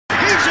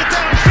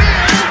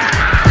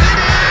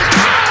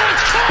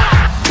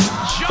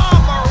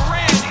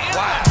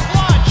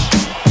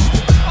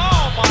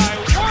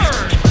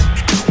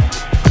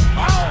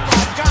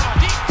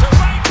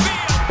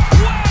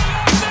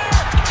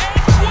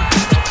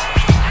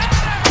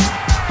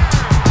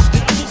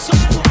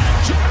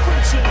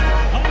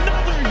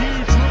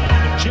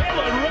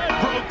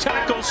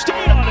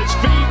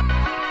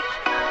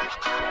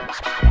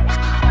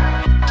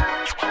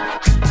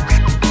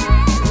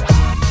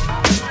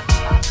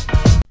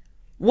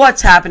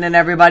What's happening,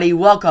 everybody?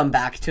 Welcome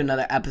back to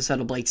another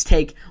episode of Blake's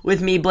Take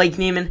with me, Blake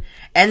Neiman.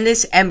 And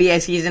this NBA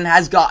season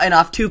has gotten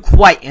off to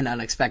quite an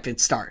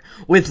unexpected start,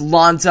 with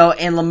Lonzo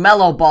and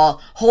LaMelo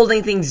Ball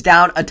holding things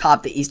down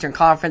atop the Eastern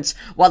Conference,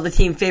 while the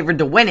team favored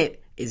to win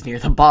it is near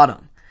the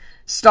bottom.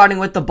 Starting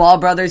with the Ball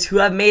brothers, who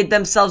have made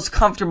themselves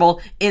comfortable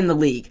in the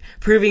league,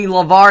 proving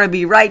LeVar to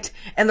be right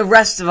and the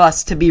rest of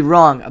us to be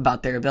wrong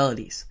about their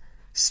abilities.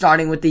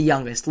 Starting with the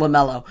youngest,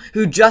 LaMelo,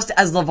 who, just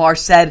as LeVar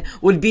said,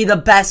 would be the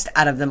best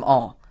out of them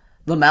all.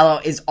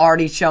 LaMelo is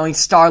already showing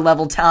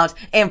star-level talent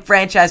and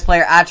franchise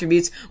player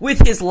attributes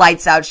with his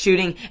lights-out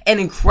shooting and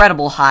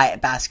incredible high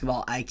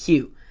basketball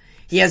IQ.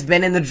 He has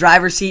been in the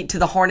driver's seat to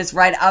the Hornets'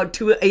 ride out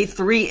to a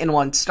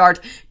 3-1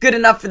 start, good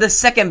enough for the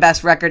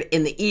second-best record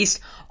in the East,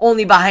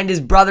 only behind his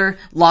brother,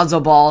 Lonzo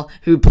Ball,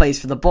 who plays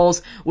for the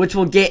Bulls, which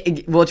we'll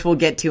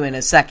get to in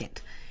a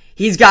second.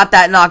 He's got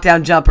that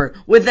knockdown jumper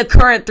with the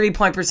current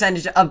three-point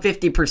percentage of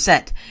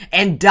 50%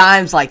 and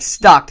dimes like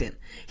Stockton.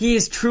 He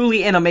is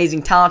truly an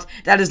amazing talent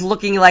that is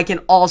looking like an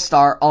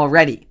all-star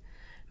already.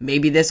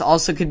 Maybe this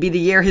also could be the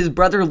year his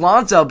brother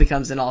Lonzo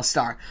becomes an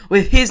all-star,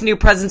 with his new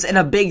presence in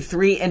a big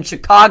three in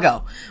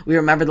Chicago. We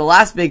remember the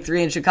last big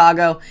three in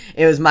Chicago.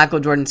 It was Michael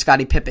Jordan,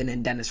 Scottie Pippen,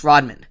 and Dennis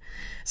Rodman.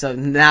 So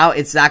now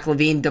it's Zach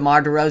LaVine,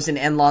 DeMar DeRozan,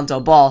 and Lonzo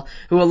Ball,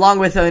 who along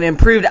with an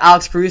improved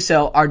Alex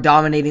Caruso are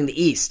dominating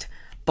the East.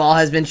 Ball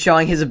has been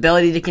showing his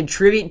ability to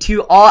contribute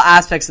to all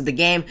aspects of the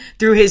game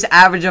through his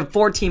average of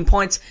 14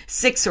 points,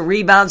 6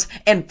 rebounds,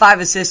 and 5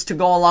 assists to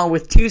go along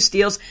with 2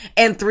 steals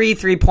and 3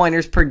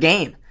 3-pointers per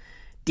game.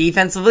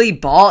 Defensively,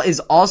 Ball is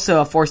also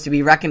a force to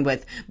be reckoned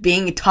with,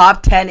 being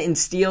top 10 in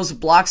steals,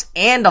 blocks,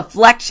 and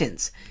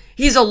deflections.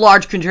 He's a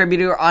large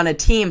contributor on a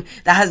team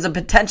that has the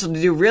potential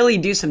to really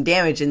do some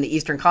damage in the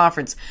Eastern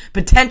Conference,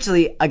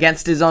 potentially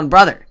against his own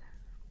brother.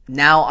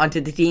 Now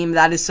onto the team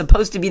that is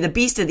supposed to be the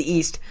beast of the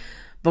East,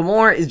 but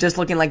more is just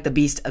looking like the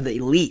beast of the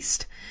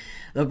least.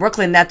 The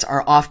Brooklyn Nets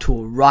are off to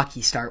a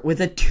rocky start with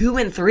a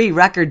 2-3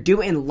 record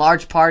due in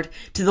large part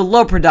to the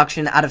low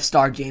production out of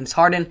star James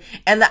Harden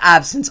and the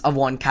absence of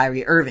one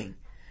Kyrie Irving.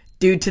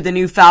 Due to the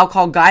new foul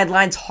call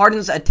guidelines,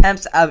 Harden's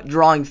attempts at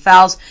drawing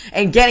fouls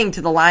and getting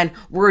to the line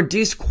were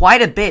reduced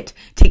quite a bit,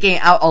 taking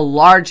out a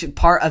large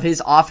part of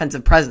his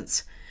offensive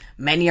presence.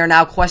 Many are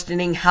now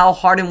questioning how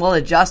Harden will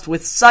adjust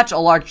with such a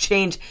large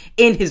change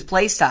in his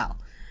playstyle.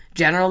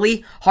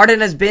 Generally,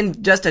 Harden has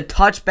been just a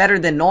touch better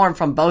than Norm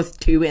from both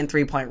 2 and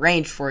 3-point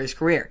range for his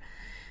career.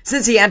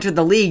 Since he entered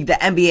the league, the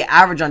NBA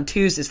average on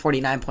twos is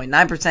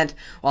 49.9%,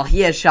 while he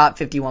has shot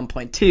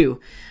 51.2%.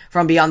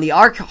 From beyond the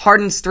arc,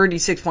 Harden's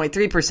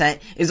 36.3%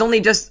 is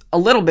only just a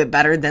little bit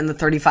better than the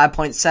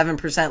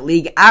 35.7%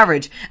 league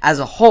average as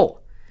a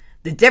whole.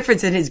 The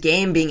difference in his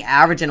game being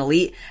average and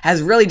elite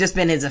has really just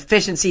been his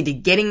efficiency to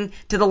getting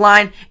to the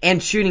line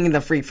and shooting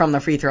from the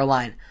free throw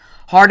line.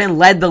 Harden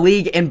led the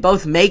league in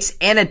both makes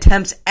and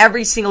attempts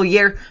every single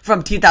year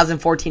from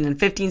 2014 and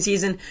 15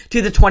 season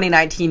to the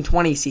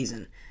 2019-20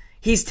 season.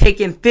 He's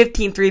taken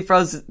 15 free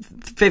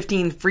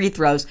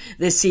throws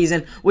this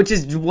season, which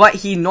is what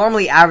he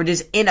normally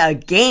averages in a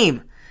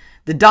game.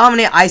 The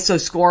dominant ISO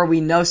scorer we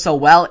know so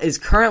well is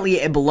currently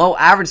a below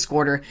average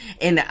scorer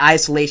in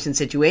isolation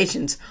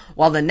situations,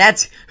 while the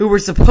Nets, who were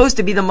supposed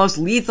to be the most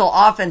lethal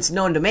offense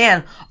known to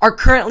man, are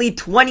currently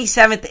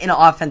 27th in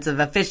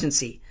offensive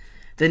efficiency.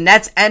 The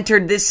Nets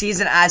entered this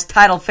season as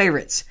title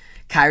favorites.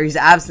 Kyrie's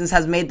absence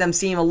has made them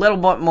seem a little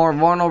bit more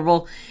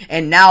vulnerable,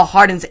 and now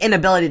Harden's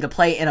inability to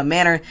play in a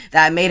manner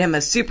that made him a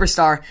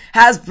superstar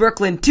has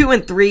Brooklyn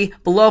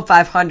 2-3 below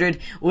 500,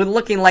 with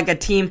looking like a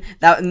team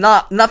that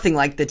nothing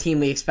like the team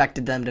we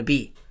expected them to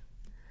be.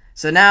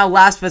 So now,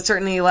 last but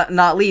certainly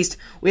not least,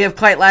 we have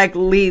quite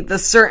likely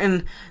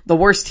the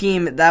worst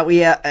team that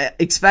we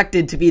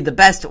expected to be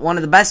one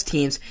of the best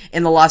teams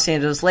in the Los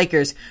Angeles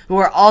Lakers, who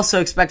are also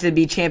expected to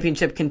be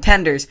championship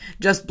contenders,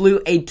 just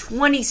blew a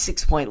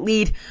 26-point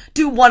lead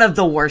to one of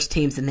the worst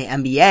teams in the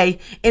NBA,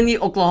 in the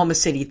Oklahoma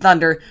City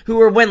Thunder, who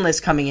were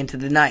winless coming into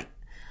the night.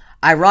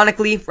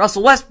 Ironically,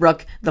 Russell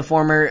Westbrook, the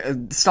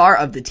former star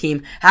of the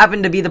team,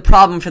 happened to be the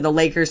problem for the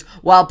Lakers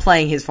while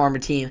playing his former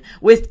team,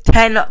 with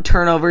 10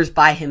 turnovers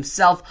by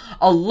himself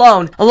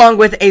alone, along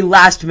with a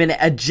last-minute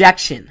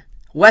ejection.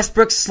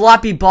 Westbrook's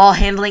sloppy ball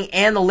handling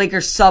and the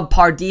Lakers'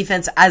 subpar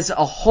defense as a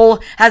whole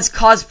has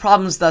caused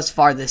problems thus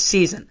far this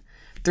season.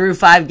 Through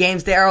 5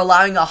 games, they are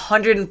allowing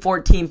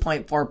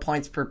 114.4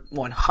 points per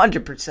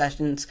 100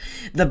 possessions,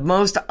 the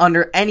most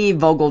under any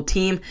Vogel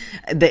team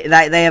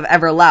that they have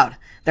ever allowed.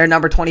 Their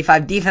number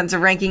 25 defensive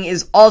ranking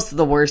is also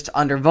the worst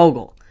under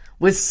Vogel.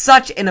 With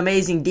such an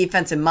amazing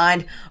defense in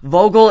mind,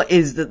 Vogel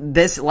is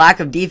this lack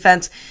of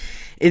defense,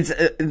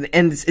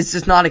 it's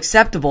just not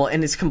acceptable,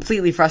 and it's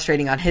completely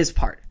frustrating on his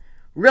part.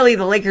 Really,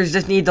 the Lakers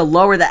just need to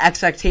lower the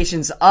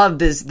expectations of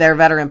their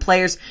veteran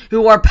players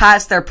who are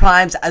past their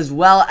primes, as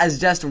well as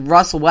just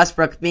Russell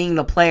Westbrook being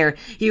the player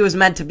he was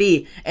meant to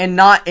be, and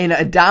not in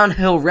a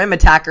downhill rim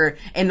attacker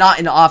and not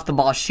an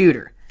off-the-ball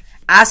shooter.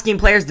 Asking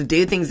players to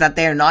do things that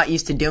they are not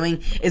used to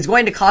doing is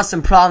going to cause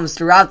some problems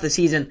throughout the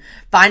season.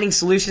 Finding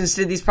solutions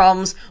to these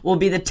problems will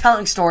be the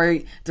telling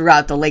story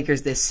throughout the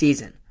Lakers this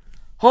season.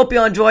 Hope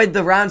you enjoyed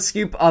the round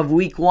scoop of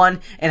week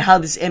 1 and how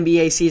this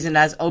NBA season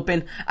has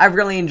opened. I've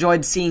really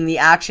enjoyed seeing the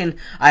action.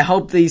 I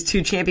hope these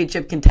two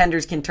championship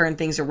contenders can turn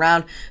things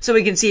around so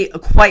we can see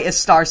quite a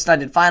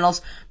star-studded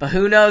finals. But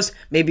who knows?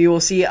 Maybe we'll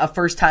see a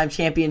first-time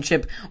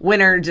championship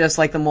winner just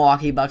like the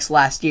Milwaukee Bucks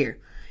last year.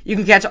 You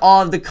can catch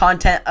all of the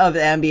content of the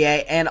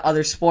NBA and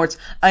other sports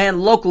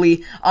and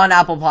locally on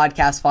Apple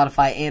Podcasts,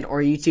 Spotify, and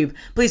or YouTube.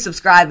 Please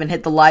subscribe and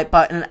hit the like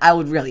button. I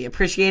would really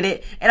appreciate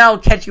it. And I will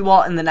catch you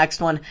all in the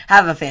next one.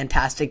 Have a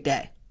fantastic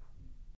day.